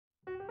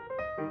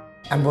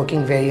I'm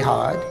working very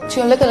hard.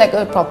 So you're like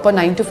a proper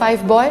 9 to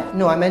 5 boy?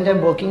 No, I meant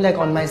I'm working like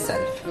on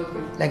myself.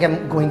 Like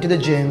I'm going to the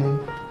gym,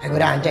 I go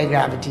to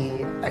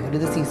anti-gravity, I go to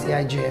the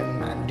CCI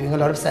gym, I'm doing a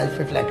lot of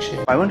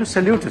self-reflection. I want to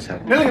salute you,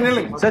 sir.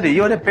 Kneeling. Sir,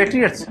 you are a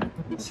patriot, sir.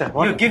 Sir,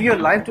 what? You give your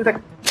life to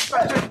the...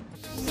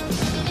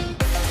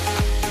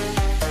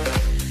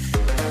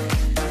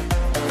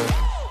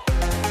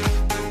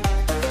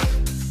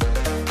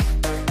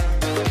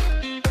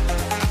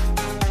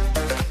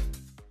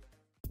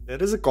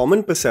 There is a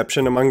common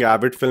perception among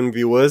avid film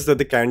viewers that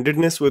the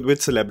candidness with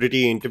which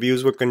celebrity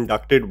interviews were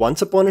conducted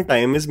once upon a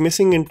time is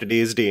missing in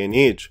today's day and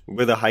age.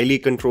 With a highly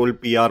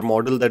controlled PR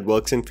model that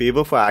works in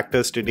favor for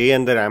actors today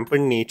and the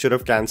rampant nature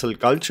of cancel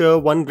culture,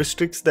 one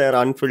restricts their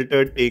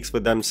unfiltered takes for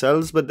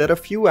themselves, but there are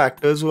few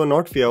actors who are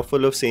not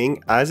fearful of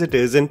saying as it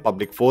is in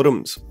public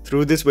forums.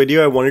 Through this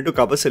video, I wanted to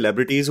cover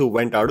celebrities who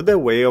went out of their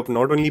way of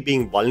not only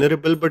being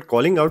vulnerable but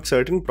calling out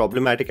certain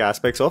problematic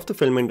aspects of the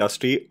film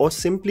industry, or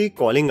simply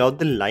calling out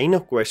the line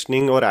of questioning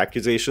or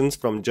accusations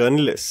from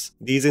journalists.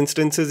 These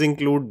instances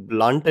include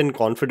blunt and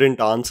confident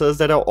answers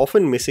that are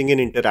often missing in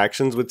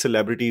interactions with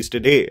celebrities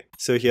today.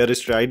 So here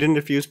is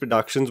Tried&Refused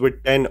Productions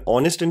with 10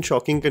 honest and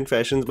shocking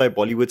confessions by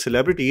Bollywood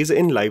celebrities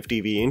in live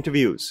TV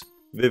interviews.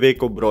 Vivek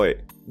Oberoi.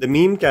 The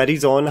meme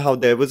carries on how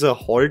there was a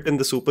halt in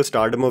the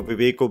superstardom of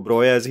Vivek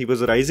Oberoi as he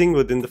was rising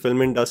within the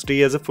film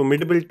industry as a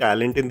formidable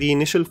talent in the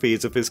initial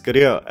phase of his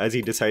career, as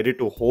he decided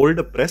to hold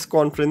a press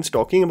conference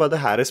talking about the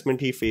harassment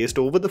he faced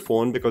over the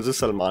phone because of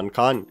Salman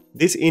Khan.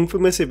 This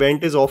infamous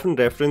event is often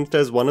referenced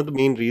as one of the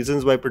main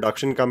reasons why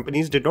production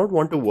companies did not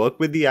want to work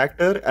with the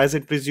actor, as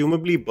it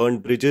presumably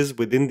burned bridges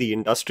within the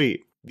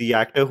industry. The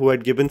actor, who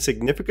had given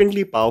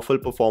significantly powerful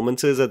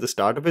performances at the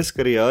start of his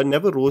career,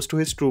 never rose to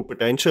his true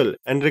potential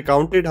and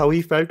recounted how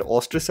he felt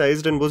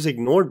ostracized and was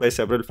ignored by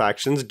several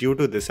factions due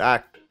to this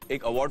act.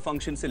 एक award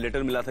function से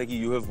letter मिला था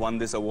कि you have won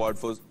this award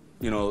for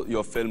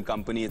your film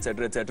company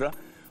etc etc.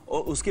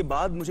 और उसके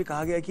बाद मुझे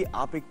कहा गया कि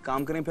आप एक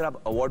काम करें, फिर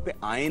आप award पे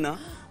आए ना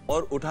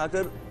और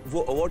उठाकर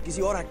वो award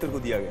किसी और actor को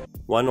दिया गया.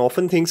 One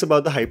often thinks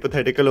about the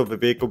hypothetical of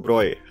Vivek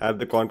Oberoi, have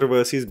the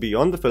controversies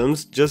beyond the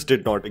films just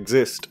did not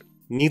exist.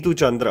 Neetu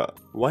Chandra.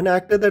 One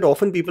actor that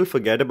often people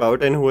forget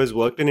about and who has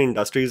worked in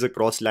industries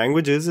across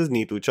languages is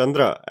Neetu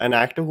Chandra, an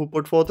actor who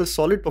put forth a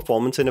solid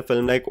performance in a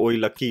film like Oi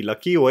Lucky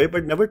Lucky Oi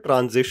but never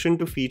transitioned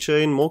to feature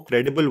in more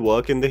credible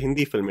work in the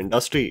Hindi film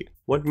industry.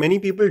 What many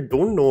people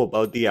don't know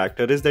about the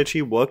actor is that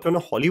she worked on a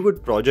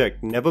Hollywood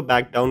project, Never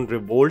Back Down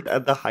Revolt,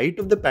 at the height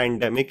of the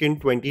pandemic in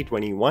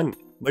 2021.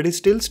 But is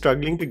still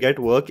struggling to get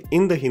work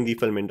in the Hindi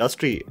film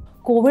industry.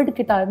 Covid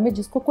के time में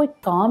जिसको कोई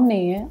काम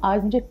नहीं है,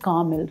 आज मुझे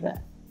काम मिल रहा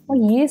है और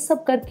ये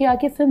सब करके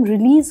आके फिल्म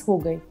रिलीज हो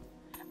गई.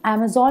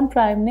 Amazon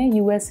प्राइम ने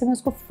यूएसए में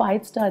उसको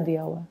 5 स्टार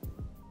दिया हुआ.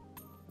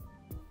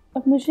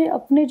 अब मुझे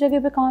अपने जगह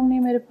पे काम नहीं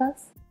मेरे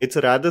पास. It's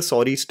a rather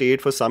sorry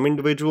state for some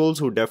individuals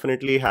who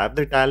definitely have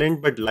the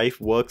talent, but life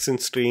works in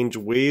strange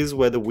ways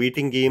where the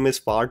waiting game is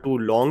far too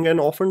long and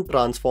often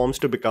transforms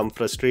to become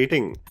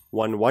frustrating.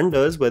 One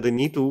wonders whether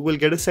Neetu will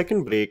get a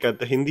second break at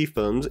the Hindi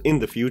films in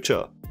the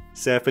future.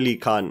 Saif Ali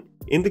Khan.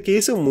 In the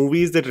case of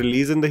movies that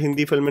release in the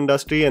Hindi film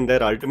industry and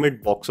their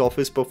ultimate box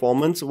office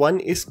performance, one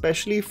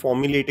especially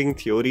formulating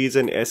theories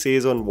and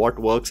essays on what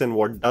works and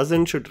what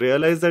doesn't should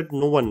realize that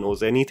no one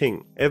knows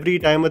anything. Every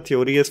time a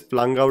theory is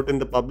flung out in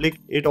the public,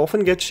 it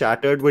often gets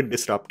shattered with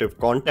disruptive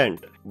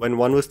content. When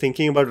one was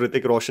thinking about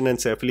Hrithik Roshan and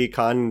Saif Ali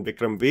Khan in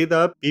Vikram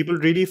Vedha, people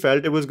really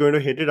felt it was going to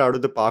hit it out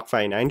of the park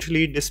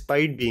financially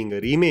despite being a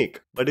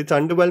remake. But its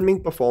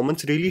underwhelming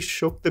performance really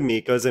shook the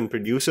makers and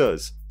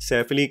producers.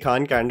 Saif Ali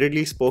Khan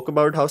candidly spoke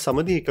about how some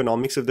of the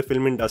economics of the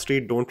film industry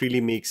don't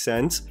really make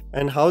sense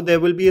and how there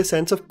will be a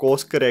sense of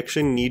course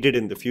correction needed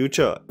in the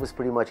future. It was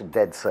pretty much a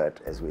dead cert,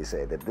 as we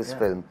say, that this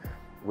film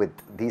with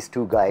these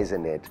two guys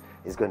in it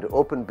is going to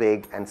open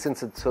big, and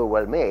since it's so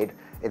well made,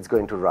 it's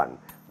going to run.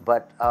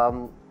 But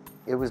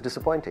it was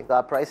disappointing.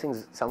 Our pricing,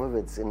 some of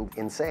it's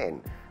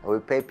insane. We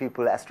pay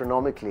people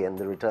astronomically and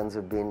the returns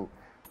have been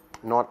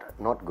not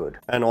good.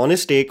 An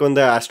honest take on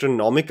the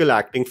astronomical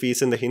acting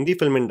fees in the Hindi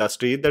film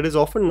industry that is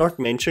often not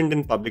mentioned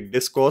in public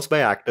discourse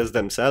by actors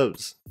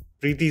themselves.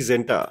 Preeti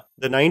Zinta.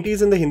 The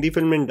 90s in the Hindi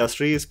film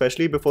industry,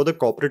 especially before the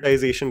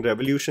corporatization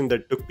revolution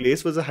that took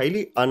place, was a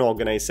highly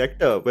unorganized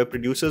sector where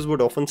producers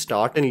would often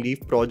start and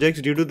leave projects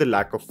due to the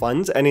lack of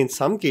funds, and in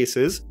some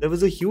cases, there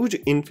was a huge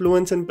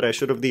influence and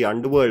pressure of the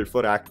underworld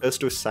for actors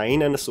to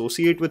sign and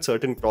associate with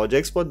certain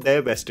projects for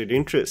their vested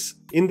interests.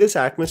 In this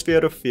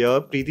atmosphere of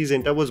fear, Preeti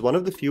Zinta was one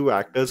of the few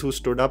actors who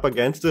stood up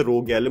against the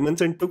rogue elements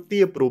and took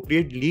the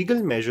appropriate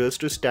legal measures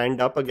to stand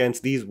up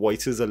against these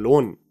voices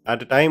alone,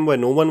 at a time where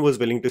no one was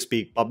willing to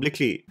speak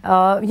publicly.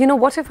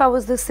 What if I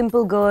was this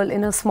simple girl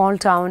in a small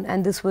town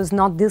and this was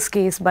not this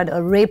case but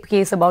a rape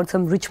case about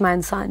some rich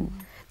man's son?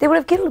 They would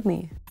have killed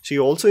me. She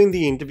also, in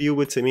the interview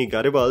with Simi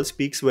Garewal,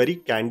 speaks very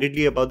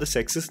candidly about the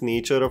sexist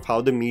nature of how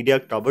the media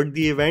covered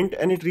the event,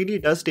 and it really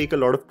does take a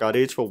lot of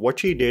courage for what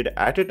she did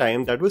at a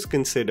time that was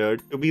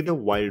considered to be the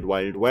wild,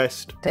 wild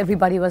west.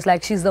 Everybody was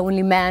like, she's the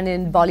only man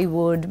in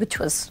Bollywood, which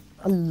was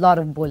A lot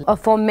of bull.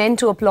 For men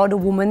to applaud a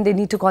woman, they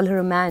need to call her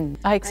a man.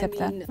 I accept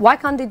that. Why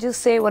can't they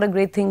just say what a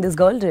great thing this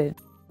girl did?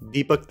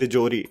 Deepak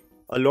Tijori.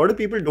 A lot of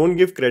people don't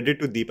give credit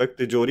to Deepak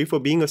Tijori for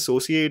being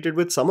associated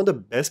with some of the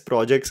best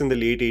projects in the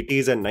late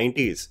 80s and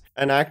 90s.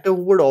 An actor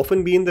who would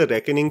often be in the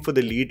reckoning for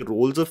the lead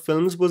roles of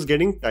films was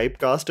getting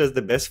typecast as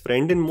the best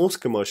friend in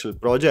most commercial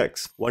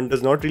projects. One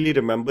does not really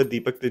remember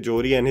Deepak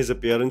Tijori and his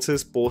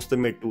appearances post the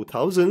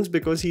mid-2000s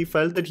because he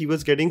felt that he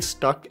was getting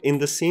stuck in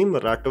the same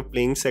rut of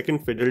playing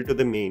second fiddle to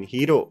the main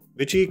hero,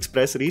 which he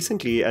expressed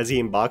recently as he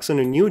embarks on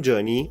a new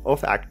journey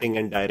of acting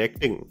and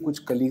directing.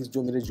 कुछ colleagues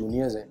जो मेरे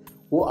juniors हैं,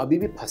 वो अभी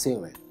भी फंसे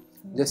हुए हैं.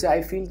 जैसे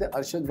I feel that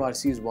Arshad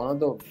Varsi is one of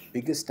the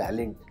biggest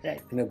talent,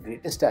 you know,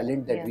 greatest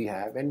talent that we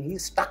have, and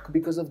he's stuck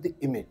because of the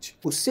image.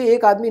 उससे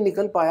एक आदमी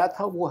निकल पाया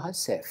था, वो है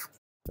Saif.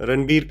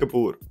 Ranbir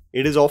Kapoor.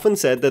 It is often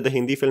said that the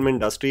Hindi film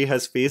industry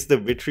has faced the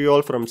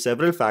vitriol from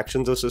several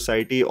factions of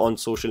society on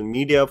social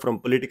media, from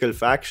political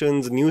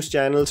factions, news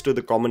channels to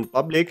the common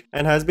public,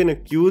 and has been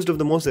accused of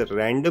the most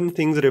random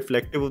things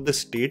reflective of the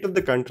state of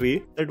the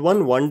country that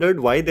one wondered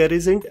why there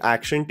isn't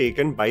action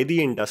taken by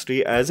the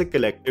industry as a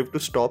collective to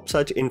stop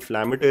such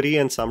inflammatory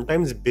and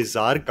sometimes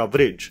bizarre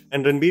coverage.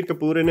 And Ranbir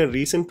Kapoor in a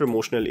recent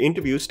promotional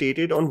interview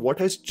stated on what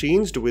has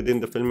changed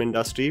within the film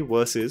industry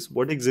versus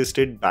what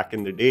existed back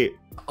in the day.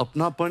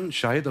 अपनापन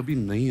शायद अभी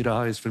नहीं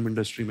रहा इस film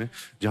industry में,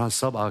 जहां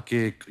सब आके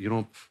एक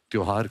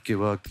त्योहार के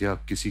वक्त या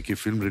किसी की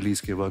फिल्म रिलीज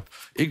के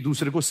वक्त एक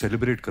दूसरे को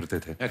सेलिब्रेट करते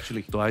थे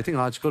एक्चुअली. तो आई थिंक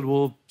आजकल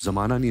वो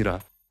जमाना नहीं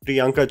रहा.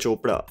 Priyanka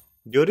Chopra.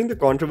 During the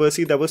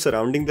controversy that was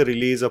surrounding the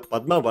release of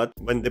Padmavat,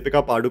 when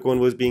Deepika Padukone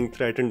was being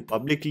threatened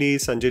publicly,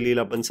 Sanjay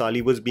Leela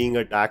Bhansali was being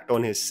attacked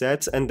on his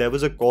sets, and there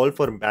was a call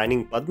for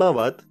banning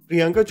Padmavat,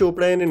 Priyanka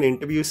Chopra in an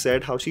interview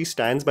said how she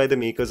stands by the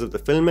makers of the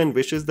film and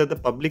wishes that the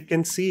public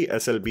can see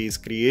SLB's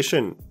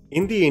creation.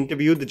 In the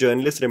interview, the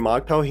journalist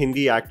remarked how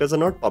Hindi actors are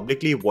not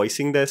publicly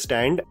voicing their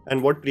stand,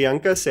 and what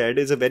Priyanka said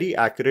is a very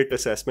accurate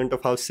assessment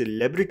of how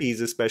celebrities,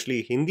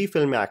 especially Hindi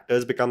film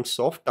actors, become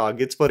soft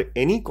targets for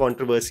any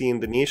controversy in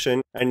the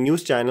nation, and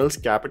news channels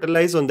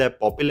capitalize on their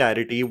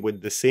popularity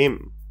with the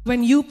same.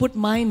 When you put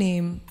my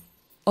name,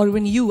 or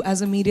when you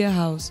as a media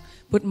house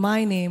put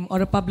my name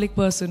or a public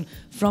person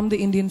from the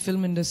Indian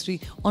film industry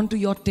onto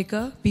your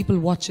ticker, people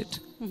watch it.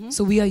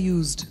 So we are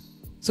used.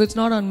 So it's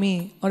not on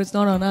me or it's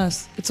not on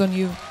us, it's on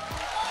you.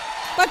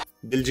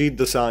 Diljit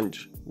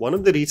Dosanjh. One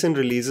of the recent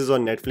releases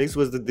on Netflix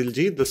was the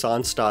Diljit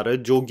Dosanjh starrer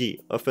Jogi,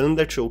 a film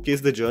that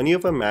showcased the journey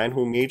of a man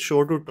who made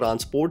sure to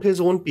transport his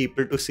own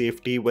people to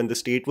safety when the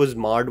state was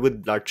marred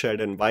with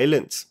bloodshed and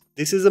violence.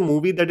 This is a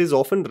movie that is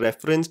often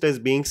referenced as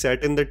being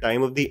set in the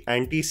time of the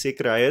anti-Sikh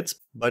riots,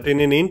 but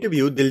in an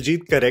interview,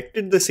 Diljit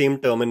corrected the same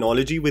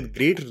terminology with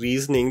great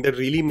reasoning that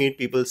really made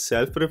people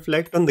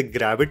self-reflect on the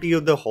gravity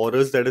of the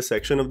horrors that a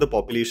section of the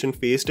population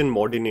faced in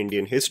modern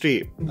Indian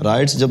history.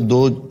 Riots, जब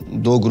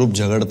दो group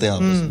झगड़ते हैं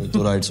आपस में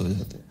तो riots हो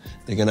जाते हैं.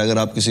 लेकिन अगर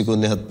आप किसी को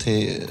निहत्थे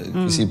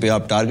किसी पे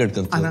आप टारगेट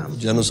करते हो,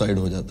 जेनोसाइड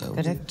हो जाता है.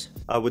 Correct.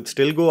 I would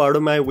still go out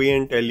of my way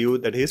and tell you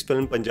that his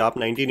film Punjab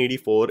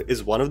 1984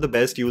 is one of the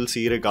best you will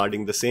see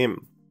regarding the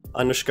same.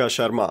 Anushka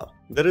Sharma.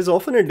 There is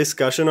often a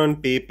discussion on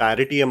pay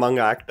parity among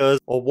actors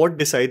or what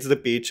decides the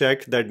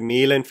paycheck that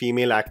male and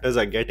female actors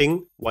are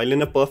getting. While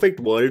in a perfect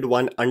world,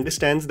 one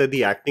understands that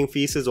the acting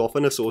fees is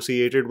often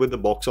associated with the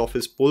box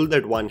office pull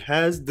that one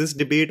has, this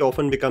debate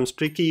often becomes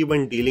tricky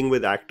when dealing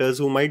with actors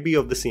who might be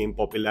of the same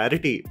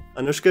popularity.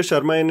 Anushka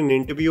Sharma in an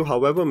interview,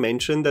 however,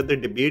 mentioned that the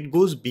debate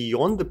goes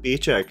beyond the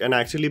paycheck and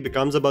actually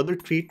becomes about the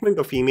treatment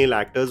of female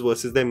actors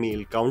versus their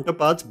male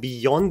counterparts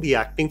beyond the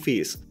acting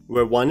fees,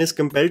 where one is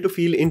compelled to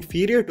feel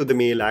inferior to the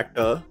male actor.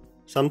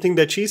 Something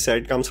that she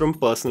said comes from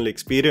personal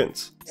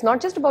experience. It's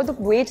not just about the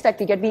wage that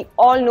we get. We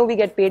all know we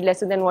get paid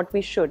lesser than what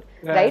we should,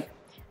 right?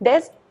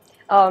 There's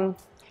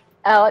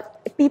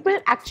people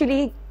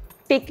actually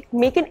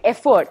make an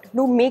effort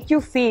to make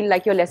you feel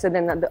like you're lesser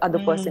than the other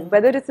person.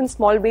 Whether it's in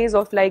small ways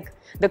of like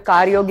the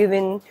car you're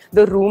given,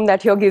 the room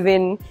that you're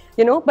given,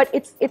 you know. But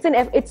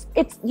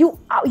you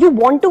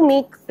want to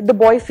make the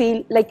boy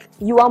feel like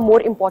you are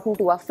more important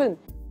to our film.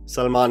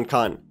 Salman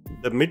Khan.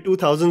 The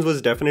mid-2000s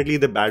was definitely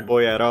the bad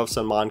boy era of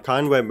Salman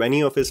Khan, where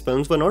many of his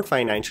films were not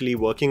financially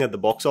working at the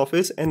box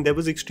office and there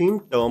was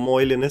extreme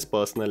turmoil in his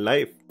personal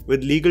life.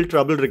 With legal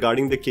trouble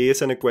regarding the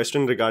case and a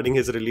question regarding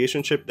his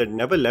relationship that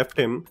never left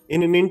him,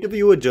 in an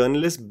interview a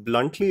journalist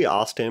bluntly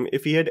asked him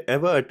if he had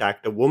ever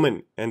attacked a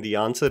woman, and the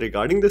answer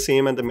regarding the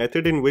same and the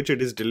method in which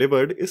it is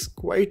delivered is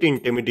quite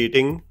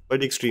intimidating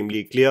but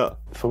extremely clear.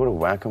 If I were to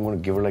whack, I'm going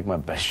to give her like my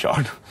best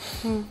shot.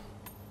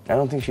 I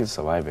don't think she'll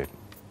survive it.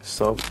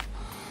 So,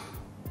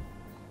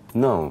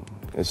 no,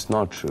 it's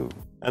not true.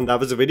 And that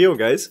was the video,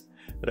 guys.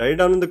 Write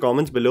down in the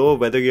comments below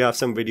whether you have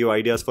some video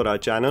ideas for our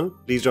channel.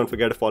 Please don't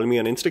forget to follow me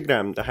on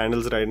Instagram. The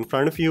handle's right in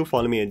front of you.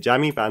 Follow me at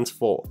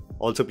JammyPants4.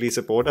 Also, please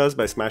support us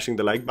by smashing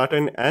the like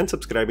button and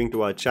subscribing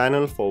to our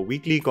channel for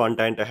weekly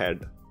content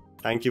ahead.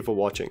 Thank you for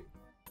watching.